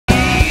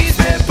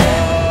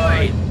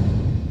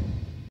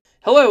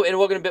Hello and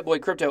welcome to BitBoy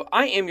Crypto.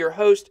 I am your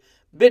host,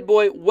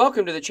 BitBoy.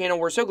 Welcome to the channel.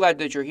 We're so glad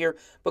that you're here.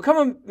 Become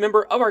a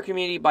member of our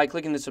community by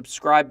clicking the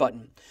subscribe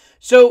button.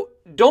 So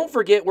don't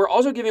forget, we're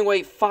also giving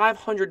away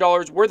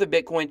 $500 worth of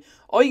Bitcoin.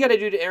 All you got to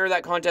do to enter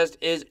that contest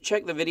is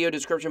check the video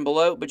description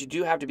below, but you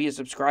do have to be a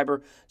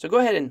subscriber. So go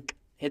ahead and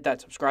hit that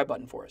subscribe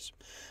button for us.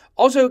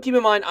 Also, keep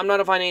in mind, I'm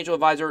not a financial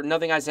advisor.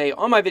 Nothing I say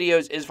on my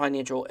videos is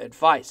financial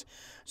advice.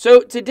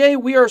 So today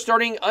we are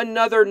starting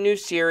another new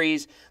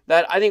series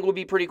that I think will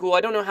be pretty cool.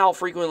 I don't know how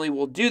frequently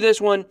we'll do this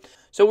one.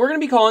 So we're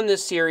going to be calling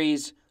this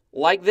series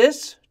Like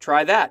This,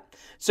 Try That.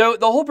 So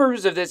the whole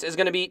purpose of this is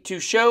going to be to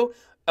show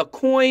a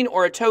coin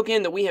or a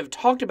token that we have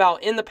talked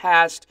about in the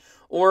past,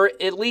 or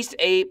at least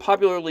a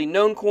popularly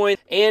known coin,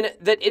 and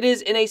that it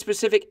is in a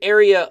specific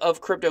area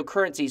of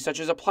cryptocurrency, such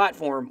as a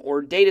platform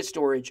or data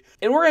storage.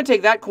 And we're going to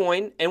take that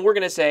coin and we're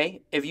going to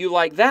say, if you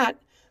like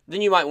that,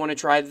 then you might want to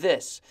try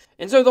this.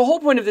 And so the whole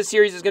point of this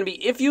series is going to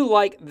be, if you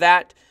like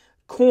that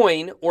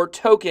coin or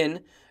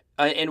token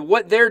and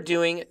what they're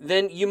doing,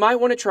 then you might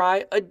want to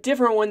try a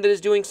different one that is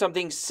doing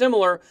something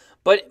similar,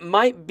 but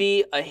might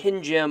be a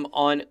hidden gem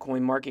on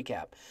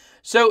CoinMarketCap.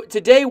 So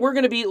today we're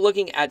going to be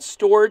looking at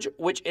Storj,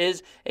 which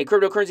is a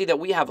cryptocurrency that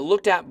we have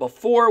looked at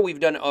before.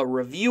 We've done a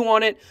review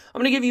on it.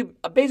 I'm going to give you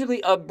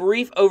basically a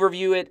brief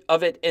overview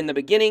of it in the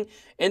beginning,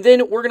 and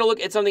then we're going to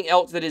look at something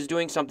else that is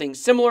doing something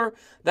similar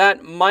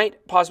that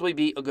might possibly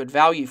be a good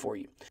value for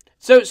you.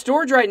 So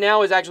Storj right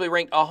now is actually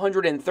ranked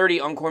 130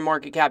 on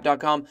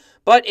CoinMarketCap.com,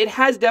 but it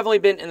has definitely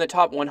been in the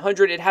top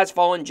 100. It has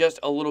fallen just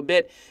a little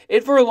bit.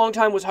 It for a long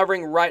time was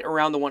hovering right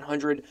around the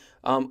 100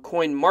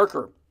 coin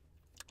marker.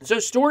 So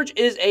Storj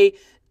is a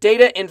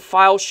data and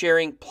file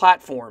sharing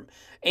platform.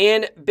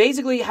 And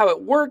basically how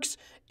it works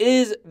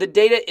is the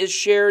data is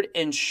shared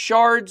in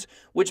shards,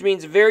 which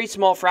means very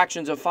small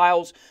fractions of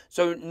files.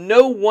 So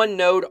no one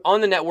node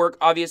on the network,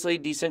 obviously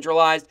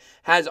decentralized,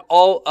 has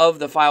all of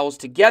the files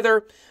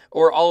together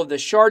or all of the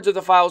shards of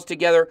the files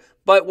together.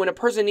 But when a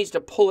person needs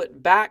to pull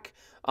it back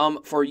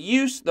for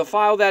use, the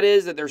file that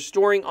is that they're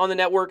storing on the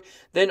network,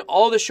 then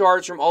all the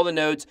shards from all the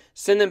nodes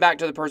send them back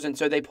to the person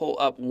so they pull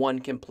up one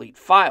complete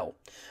file.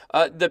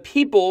 The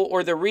people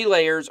or the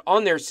relayers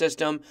on their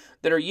system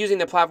that are using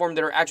the platform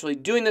that are actually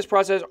doing this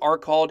process are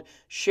called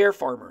share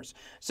farmers.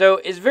 So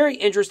it's very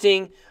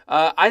interesting.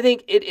 I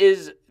think it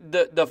is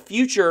the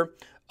future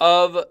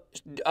of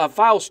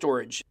file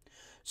storage.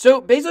 So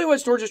basically what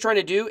Storj is trying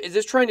to do is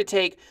it's trying to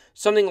take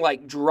something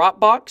like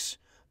Dropbox,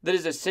 that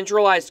is a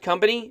centralized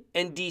company,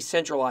 and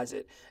decentralize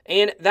it.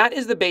 And that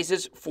is the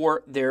basis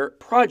for their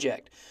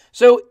project.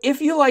 So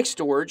if you like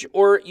Storj,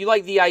 or you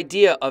like the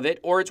idea of it,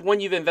 or it's one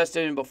you've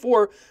invested in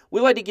before,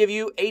 we'd like to give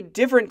you a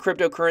different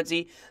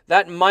cryptocurrency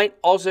that might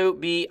also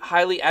be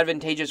highly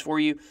advantageous for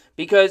you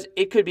because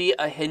it could be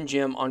a hidden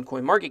gem on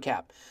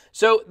CoinMarketCap.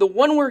 So the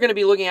one we're going to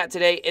be looking at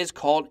today is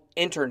called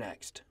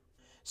Internxt.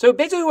 So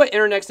basically what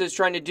Internxt is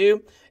trying to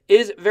do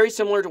is very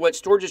similar to what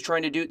Storj is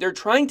trying to do. They're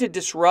trying to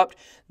disrupt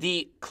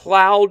the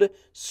cloud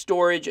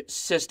storage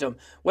system,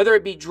 whether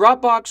it be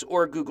Dropbox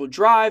or Google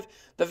Drive.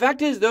 The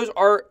fact is those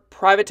are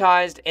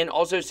privatized and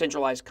also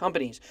centralized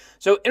companies.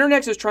 So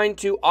Internxt is trying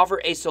to offer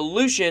a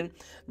solution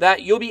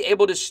that you'll be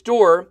able to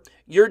store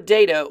your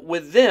data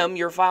with them,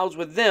 your files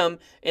with them,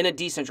 in a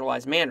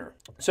decentralized manner.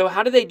 So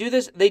how do they do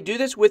this? They do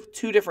this with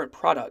two different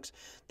products.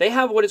 They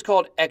have what is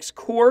called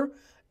xCore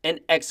and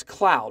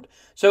xCloud.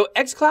 So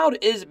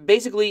xCloud is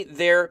basically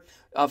their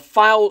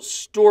file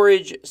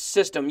storage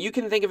system. You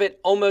can think of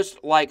it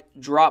almost like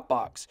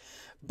Dropbox.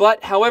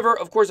 But however,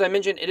 of course, I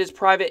mentioned it is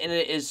private and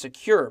it is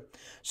secure.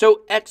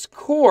 So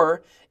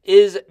xCore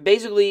is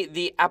basically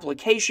the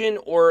application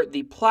or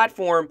the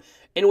platform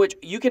in which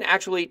you can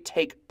actually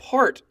take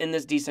part in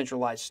this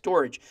decentralized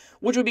storage,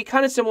 which would be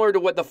kind of similar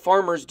to what the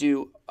farmers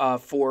do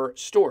for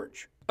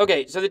Storj.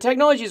 Okay, so the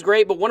technology is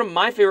great, but one of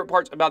my favorite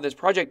parts about this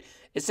project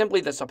is simply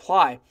the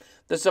supply.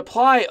 The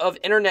supply of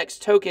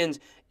Internxt tokens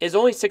is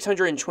only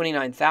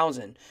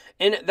 629,000.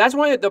 And that's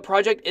why the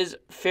project is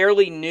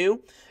fairly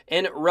new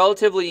and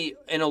relatively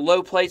in a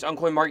low place on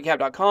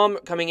CoinMarketCap.com,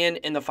 coming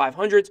in the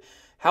 500s.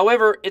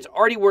 However, it's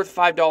already worth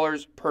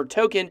 $5 per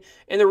token,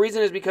 and the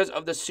reason is because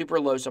of the super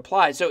low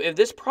supply. So if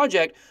this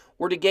project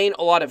were to gain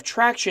a lot of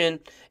traction,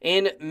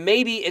 and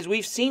maybe as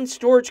we've seen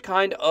Storj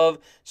kind of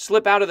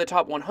slip out of the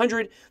top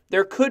 100,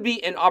 there could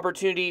be an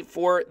opportunity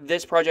for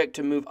this project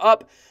to move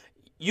up.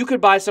 You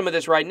could buy some of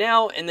this right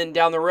now, and then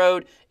down the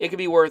road, it could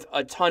be worth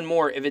a ton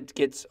more if it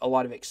gets a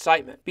lot of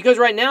excitement. Because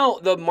right now,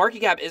 the market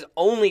cap is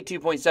only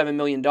 $2.7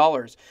 million.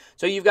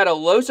 So you've got a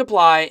low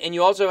supply, and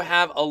you also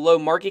have a low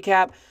market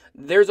cap.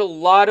 There's a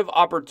lot of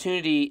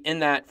opportunity in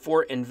that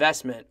for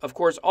investment. Of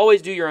course,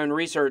 always do your own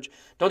research.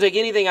 Don't take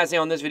anything I say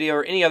on this video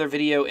or any other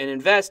video and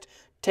invest.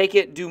 Take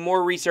it, do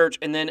more research,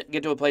 and then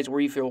get to a place where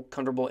you feel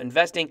comfortable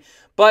investing.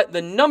 But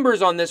the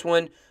numbers on this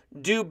one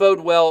do bode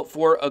well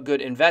for a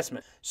good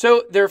investment.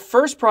 So their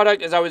first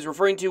product, as I was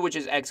referring to, which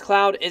is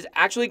xCloud, is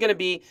actually going to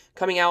be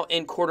coming out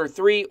in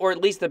Q3, or at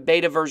least the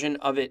beta version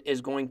of it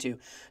is going to.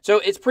 So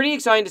it's pretty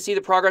exciting to see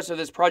the progress of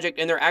this project,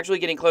 and they're actually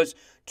getting close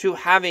to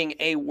having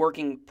a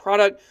working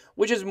product,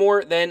 which is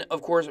more than,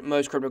 of course,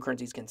 most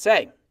cryptocurrencies can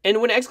say. And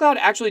when xCloud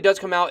actually does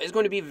come out, it's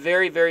going to be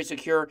very, very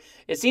secure.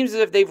 It seems as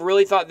if they've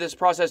really thought this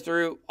process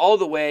through all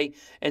the way.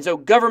 And so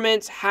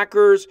governments,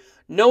 hackers,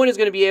 no one is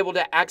going to be able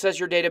to access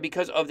your data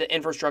because of the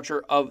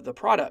infrastructure of the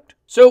product.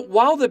 So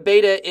while the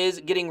beta is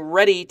getting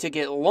ready to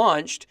get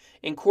launched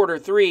in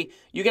Q3,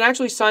 you can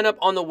actually sign up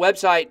on the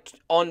website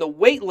on the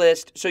wait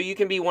list so you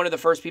can be one of the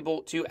first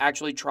people to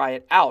actually try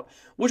it out,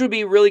 which would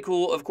be really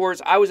cool. Of course,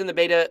 I was in the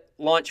beta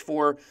launch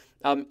for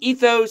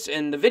Ethos,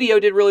 and the video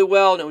did really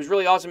well, and it was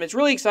really awesome. It's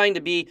really exciting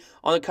to be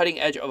on the cutting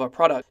edge of a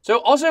product. So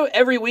also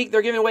every week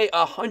they're giving away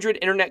 100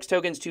 Internxt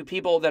tokens to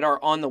people that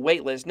are on the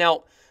wait list.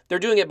 Now, they're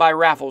doing it by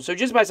raffle. So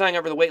just by signing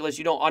up for the wait list,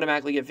 you don't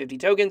automatically get 50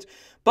 tokens.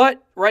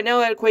 But right now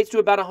that equates to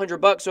about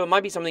 $100, so it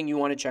might be something you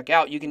want to check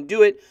out. You can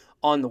do it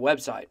on the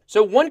website.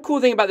 So one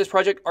cool thing about this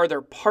project are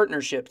their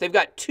partnerships. They've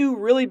got two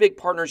really big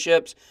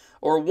partnerships,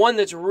 or one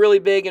that's really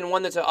big and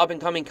one that's an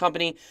up-and-coming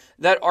company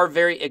that are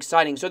very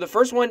exciting. So the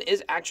first one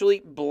is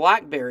actually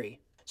Blackberry.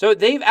 So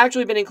they've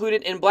actually been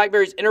included in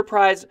Blackberry's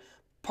Enterprise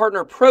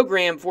Partner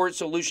Program for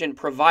solution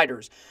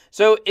providers.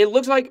 So it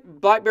looks like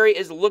Blackberry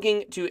is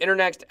looking to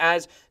Internxt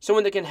as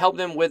someone that can help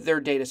them with their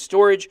data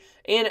storage,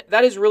 and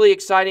that is really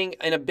exciting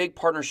and a big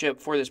partnership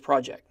for this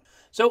project.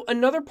 So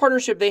another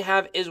partnership they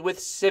have is with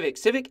Civic.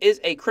 Civic is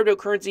a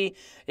cryptocurrency.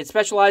 It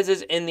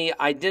specializes in the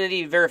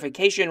identity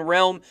verification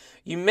realm.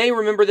 You may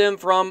remember them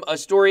from a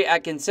story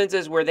at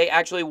Consensus where they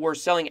actually were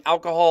selling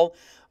alcohol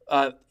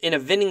in a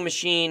vending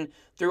machine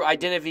through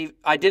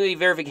identity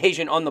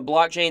verification on the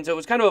blockchain. So it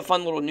was kind of a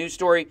fun little news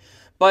story.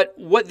 But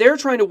what they're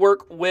trying to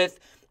work with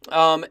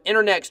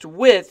Internxt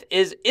with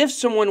is if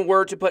someone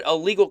were to put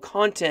illegal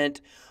content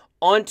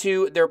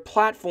onto their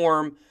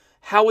platform,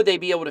 how would they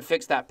be able to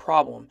fix that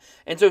problem?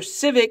 And so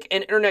Civic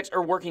and Internxt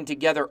are working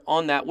together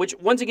on that, which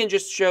once again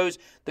just shows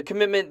the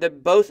commitment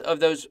that both of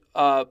those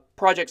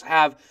projects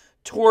have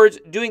towards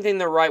doing things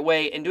the right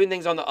way and doing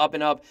things on the up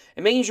and up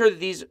and making sure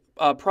that these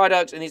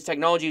products and these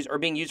technologies are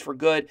being used for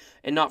good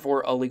and not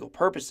for illegal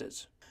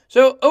purposes.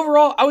 So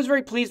overall, I was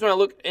very pleased when I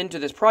looked into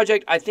this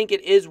project. I think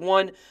it is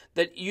one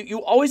that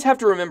you always have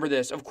to remember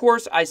this. Of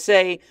course, I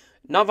say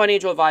not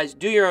financial advice,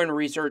 do your own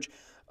research,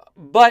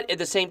 but at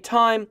the same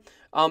time,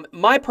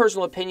 my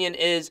personal opinion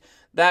is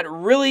that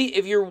really,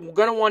 if you're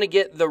going to want to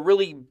get the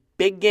really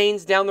big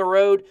gains down the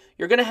road,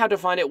 you're going to have to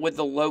find it with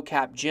the low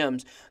cap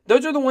gems.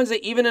 Those are the ones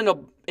that even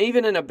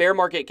in a bear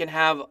market can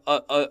have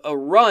a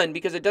run,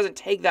 because it doesn't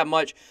take that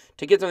much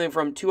to get something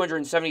from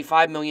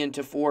 275 million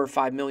to 4 or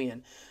 5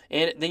 million.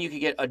 And then you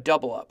could get a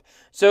double up.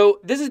 So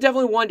this is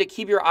definitely one to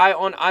keep your eye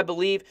on. I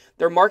believe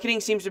their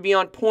marketing seems to be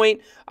on point.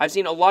 I've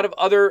seen a lot of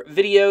other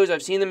videos.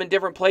 I've seen them in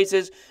different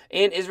places.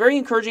 And it's very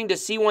encouraging to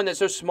see one that's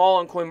so small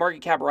on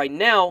CoinMarketCap right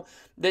now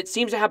that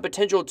seems to have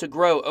potential to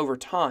grow over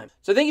time.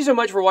 So thank you so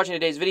much for watching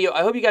today's video.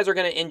 I hope you guys are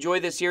going to enjoy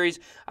this series.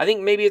 I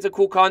think maybe it's a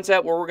cool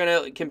concept where we're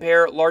going to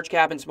compare large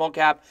cap and small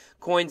cap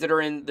coins that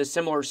are in the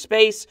similar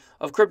space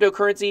of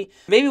cryptocurrency.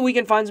 Maybe we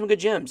can find some good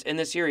gems in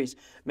this series.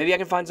 Maybe I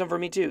can find some for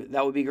me too.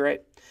 That would be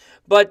great.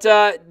 But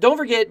don't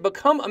forget,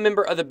 become a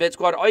member of the Bit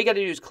Squad. All you got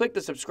to do is click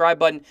the subscribe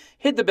button,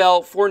 hit the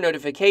bell for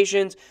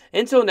notifications.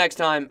 Until next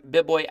time,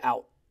 BitBoy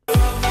out.